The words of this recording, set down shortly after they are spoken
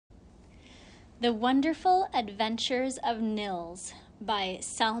The Wonderful Adventures of Nils by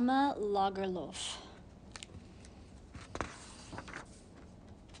Selma Lagerlöf.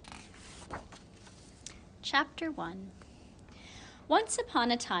 Chapter 1. Once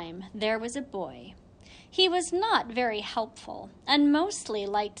upon a time, there was a boy. He was not very helpful, and mostly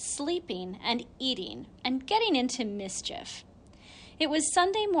liked sleeping and eating and getting into mischief. It was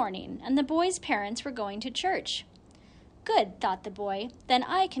Sunday morning, and the boy's parents were going to church. Good, thought the boy, then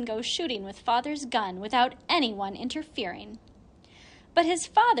I can go shooting with Father's gun without anyone interfering. But his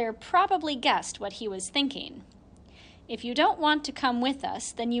father probably guessed what he was thinking. If you don't want to come with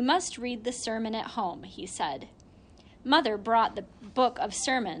us, then you must read the sermon at home, he said. Mother brought the book of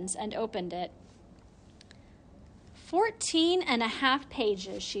sermons and opened it. 14.5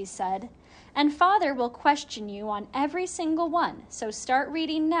 pages, she said, and Father will question you on every single one, so start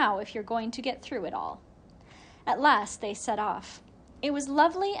reading now if you're going to get through it all. At last they set off. It was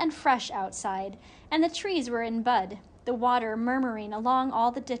lovely and fresh outside, and the trees were in bud, the water murmuring along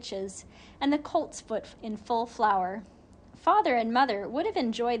all the ditches, and the coltsfoot in full flower. Father and Mother would have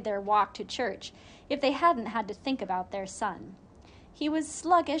enjoyed their walk to church if they hadn't had to think about their son. He was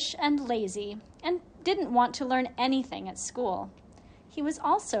sluggish and lazy, and didn't want to learn anything at school. He was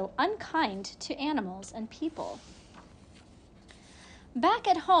also unkind to animals and people. Back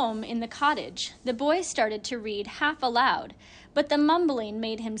at home in the cottage, the boy started to read half aloud, but the mumbling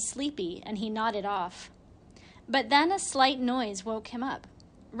made him sleepy and he nodded off. But then a slight noise woke him up.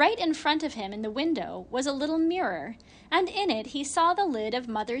 Right in front of him in the window was a little mirror, and in it he saw the lid of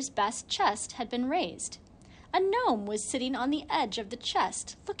Mother's best chest had been raised. A gnome was sitting on the edge of the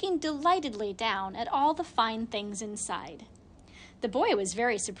chest, looking delightedly down at all the fine things inside. The boy was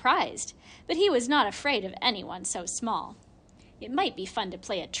very surprised, but he was not afraid of anyone so small. It might be fun to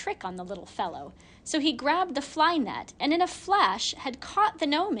play a trick on the little fellow, so he grabbed the fly net and in a flash had caught the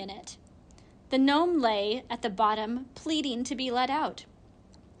gnome in it. The gnome lay at the bottom, pleading to be let out.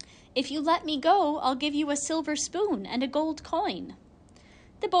 "If you let me go, I'll give you a silver spoon and a gold coin."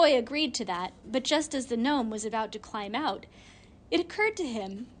 The boy agreed to that, but just as the gnome was about to climb out, it occurred to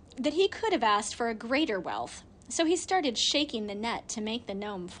him that he could have asked for a greater wealth, so he started shaking the net to make the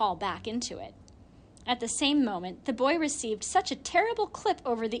gnome fall back into it. At the same moment, the boy received such a terrible clip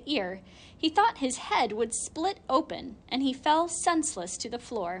over the ear, he thought his head would split open, and he fell senseless to the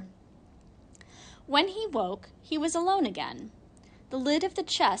floor. When he woke, he was alone again. The lid of the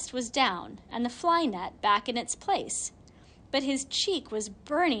chest was down, and the fly net back in its place. But his cheek was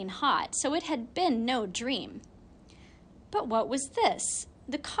burning hot, so it had been no dream. But what was this?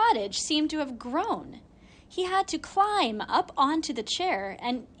 The cottage seemed to have grown. He had to climb up onto the chair,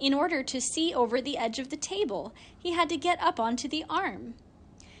 and in order to see over the edge of the table, he had to get up onto the arm.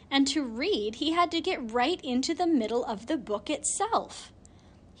 And to read, he had to get right into the middle of the book itself.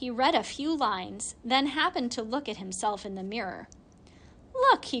 He read a few lines, then happened to look at himself in the mirror.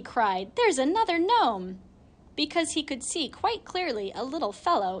 "Look," he cried, "there's another gnome!" Because he could see quite clearly a little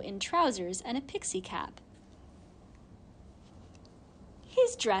fellow in trousers and a pixie cap.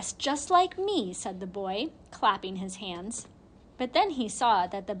 "He's dressed just like me," said the boy, clapping his hands. But then he saw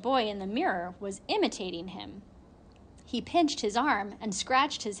that the boy in the mirror was imitating him. He pinched his arm and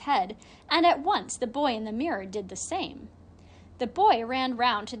scratched his head, and at once the boy in the mirror did the same. The boy ran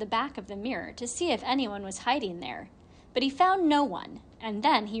round to the back of the mirror to see if anyone was hiding there, but he found no one, and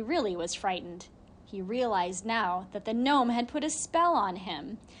then he really was frightened. He realized now that the gnome had put a spell on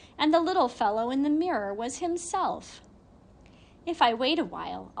him, and the little fellow in the mirror was himself. "If I wait a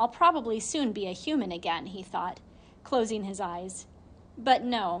while, I'll probably soon be a human again," he thought, closing his eyes. But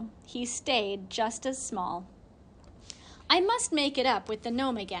no, he stayed just as small. "I must make it up with the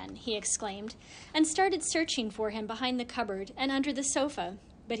gnome again," he exclaimed, and started searching for him behind the cupboard and under the sofa,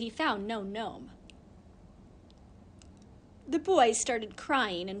 but he found no gnome. The boy started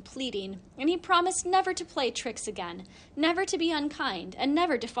crying and pleading, and he promised never to play tricks again, never to be unkind, and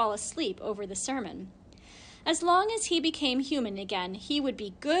never to fall asleep over the sermon. As long as he became human again, he would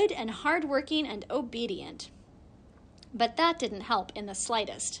be good and hard-working and obedient. But that didn't help in the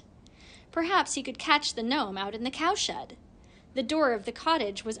slightest. Perhaps he could catch the gnome out in the cowshed. The door of the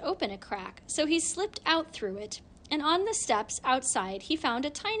cottage was open a crack, so he slipped out through it, and on the steps outside he found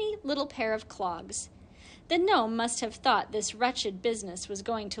a tiny little pair of clogs. The gnome must have thought this wretched business was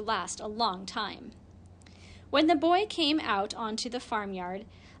going to last a long time. When the boy came out onto the farmyard,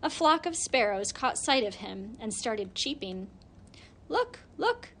 a flock of sparrows caught sight of him and started cheeping. "Look,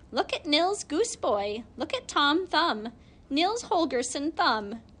 look, look at Nils Goose Boy, look at Tom Thumb, Nils Holgerson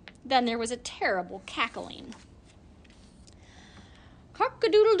Thumb." Then there was a terrible cackling.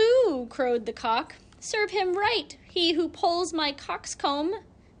 "Cock-a-doodle-doo," crowed the cock. "Serve him right, he who pulls my coxcomb."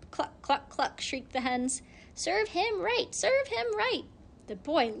 cluck, cluck, cluck, shrieked the hens. Serve him right, serve him right. The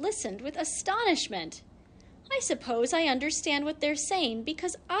boy listened with astonishment. I suppose I understand what they're saying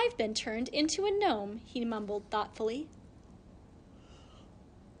because I've been turned into a gnome, he mumbled thoughtfully.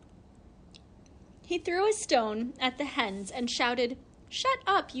 He threw a stone at the hens and shouted, "Shut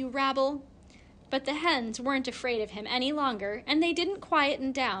up, you rabble!" But the hens weren't afraid of him any longer, and they didn't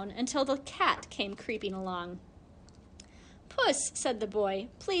quieten down until the cat came creeping along. "Puss," said the boy,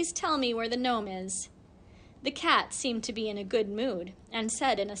 "please tell me where the gnome is." The cat seemed to be in a good mood, and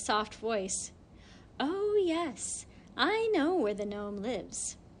said in a soft voice, "Oh, yes, I know where the gnome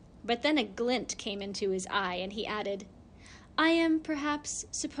lives." But then a glint came into his eye, and he added, "I am perhaps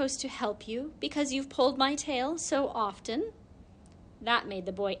supposed to help you because you've pulled my tail so often?" That made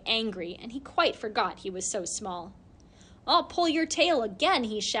the boy angry, and he quite forgot he was so small. "I'll pull your tail again,"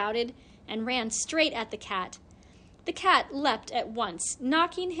 he shouted, and ran straight at the cat. The cat leapt at once,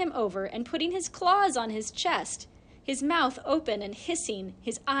 knocking him over and putting his claws on his chest, his mouth open and hissing,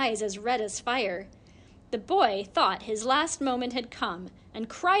 his eyes as red as fire. The boy thought his last moment had come and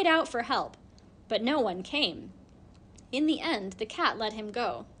cried out for help, but no one came. In the end, the cat let him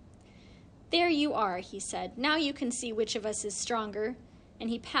go. "There you are," he said. "Now you can see which of us is stronger." And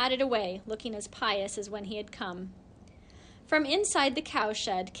he padded away, looking as pious as when he had come. From inside the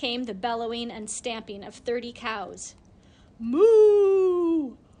cowshed came the bellowing and stamping of 30 cows.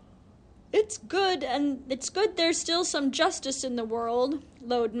 "Moo! It's good there's still some justice in the world,"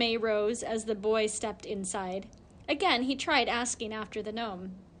 lowed Mayrose as the boy stepped inside. Again he tried asking after the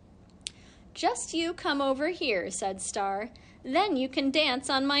gnome. "Just you come over here," said Star. "Then you can dance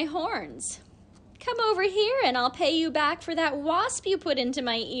on my horns." "Come over here and I'll pay you back for that wasp you put into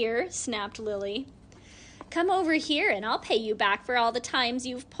my ear," snapped Lily. "Come over here and I'll pay you back for all the times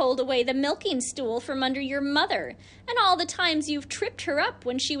you've pulled away the milking stool from under your mother, and all the times you've tripped her up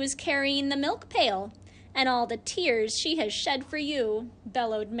when she was carrying the milk pail, and all the tears she has shed for you,"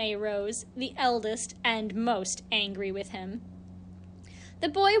 bellowed Mayrose, the eldest and most angry with him. The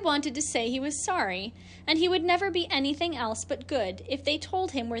boy wanted to say he was sorry, and he would never be anything else but good if they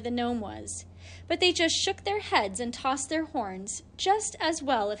told him where the gnome was. But they just shook their heads and tossed their horns, just as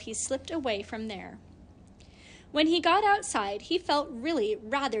well if he slipped away from there. When he got outside, he felt really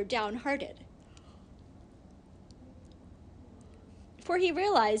rather downhearted, for he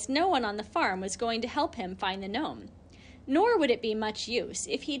realized no one on the farm was going to help him find the gnome, nor would it be much use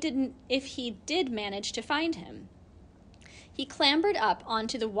if he did manage to find him. He clambered up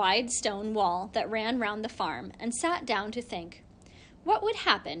onto the wide stone wall that ran round the farm and sat down to think. What would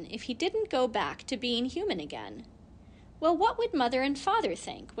happen if he didn't go back to being human again? Well, what would Mother and Father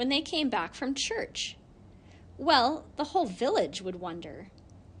think when they came back from church? Well, the whole village would wonder.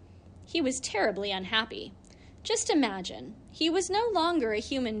 He was terribly unhappy. Just imagine, he was no longer a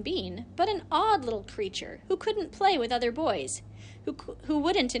human being, but an odd little creature who couldn't play with other boys, who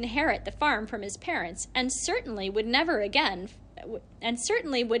wouldn't inherit the farm from his parents, and certainly would never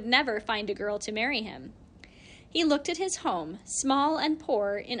find a girl to marry him. He looked at his home, small and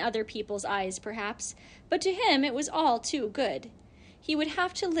poor in other people's eyes perhaps, but to him it was all too good. He would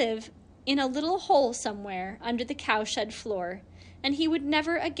have to live in a little hole somewhere under the cowshed floor, and he would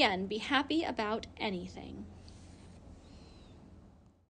never again be happy about anything.